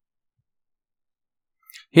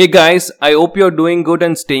Hey guys, I hope you're doing good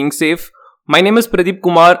and staying safe. My name is Pradeep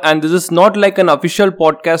Kumar and this is not like an official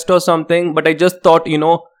podcast or something, but I just thought,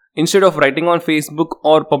 instead of writing on Facebook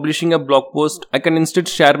or publishing a blog post, I can instead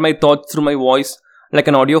share my thoughts through my voice like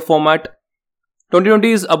an audio format.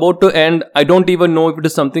 2020 is about to end. I don't even know if it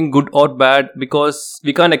is something good or bad because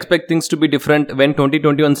we can't expect things to be different when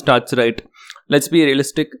 2021 starts, right? Let's be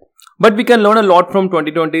realistic. But we can learn a lot from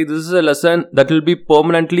 2020. This is a lesson that will be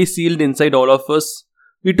permanently sealed inside all of us.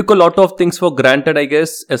 We took a lot of things for granted, I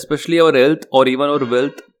guess, especially our health or even our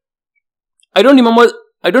wealth. I don't remember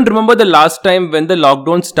I don't remember the last time when the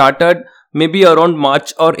lockdown started, maybe around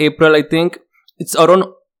March or April, I think. It's around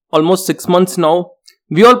almost 6 months now.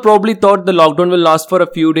 We all probably thought the lockdown will last for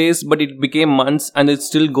a few days, but it became months and it's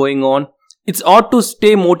still going on. It's odd to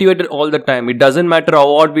stay motivated all the time. It doesn't matter how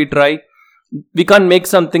hard we try. We can't make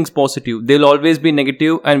some things positive. They'll always be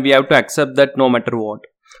negative and we have to accept that no matter what.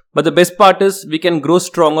 But the best part is we can grow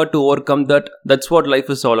stronger to overcome that. That's what life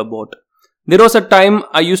is all about. There was a time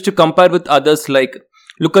I used to compare with others like,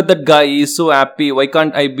 look at that guy, he is so happy, why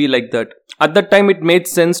can't I be like that? At that time it made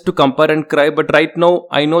sense to compare and cry, but right now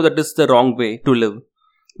I know that is the wrong way to live.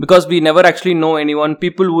 Because we never actually know anyone.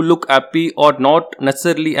 People who look happy or not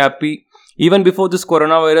necessarily happy. Even before this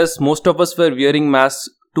coronavirus, most of us were wearing masks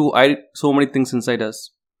to hide so many things inside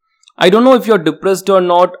us. I don't know if you're depressed or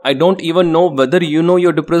not. I don't even know whether you know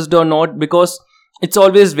you're depressed or not because it's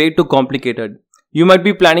always way too complicated. You might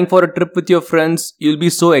be planning for a trip with your friends. You'll be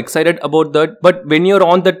so excited about that. But when you're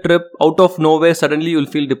on the trip, out of nowhere, suddenly you'll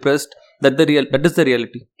feel depressed. That is the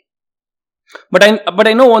reality. But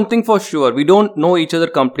I know one thing for sure. We don't know each other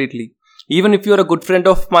completely. Even if you're a good friend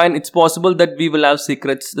of mine, it's possible that we will have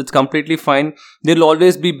secrets. That's completely fine. There'll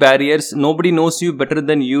always be barriers. Nobody knows you better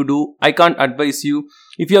than you do. I can't advise you.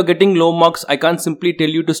 If you're getting low marks, I can't simply tell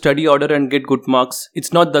you to study harder and get good marks.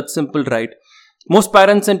 It's not that simple, right? Most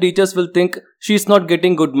parents and teachers will think she's not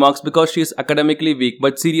getting good marks because she's academically weak.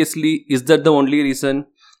 But seriously, is that the only reason?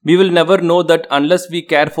 We will never know that unless we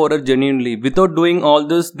care for her genuinely. Without doing all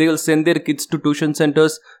this, they will send their kids to tuition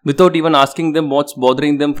centers without even asking them what's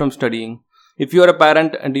bothering them from studying. If you are a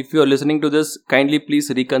parent and if you are listening to this, kindly please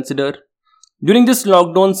reconsider. During this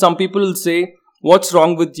lockdown, some people will say, what's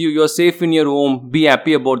wrong with you? You're safe in your home. Be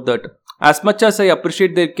happy about that. As much as I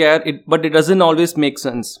appreciate their care, but it doesn't always make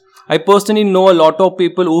sense. I personally know a lot of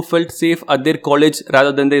people who felt safe at their college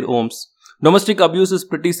rather than their homes. Domestic abuse is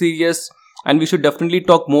pretty serious. And we should definitely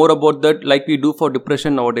talk more about that like we do for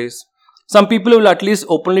depression nowadays. Some people will at least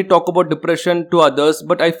openly talk about depression to others,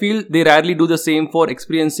 but I feel they rarely do the same for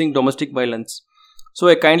experiencing domestic violence. So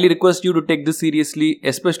I kindly request you to take this seriously,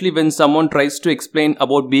 especially when someone tries to explain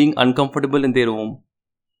about being uncomfortable in their home.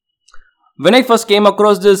 When I first came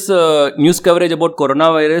across this news coverage about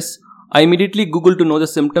coronavirus, I immediately googled to know the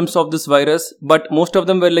symptoms of this virus, but most of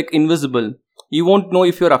them were like invisible. You won't know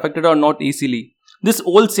if you're affected or not easily. This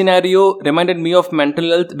whole scenario reminded me of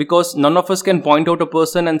mental health because none of us can point out a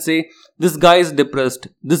person and say, this guy is depressed,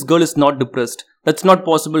 this girl is not depressed. That's not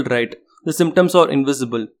possible, right? The symptoms are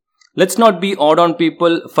invisible. Let's not be odd on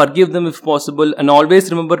people, forgive them if possible, and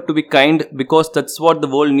always remember to be kind because that's what the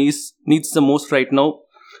world needs the most right now.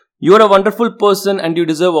 You are a wonderful person and you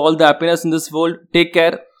deserve all the happiness in this world. Take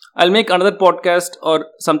care. I'll make another podcast or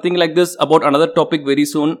something like this about another topic very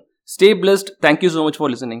soon. Stay blessed. Thank you so much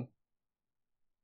for listening.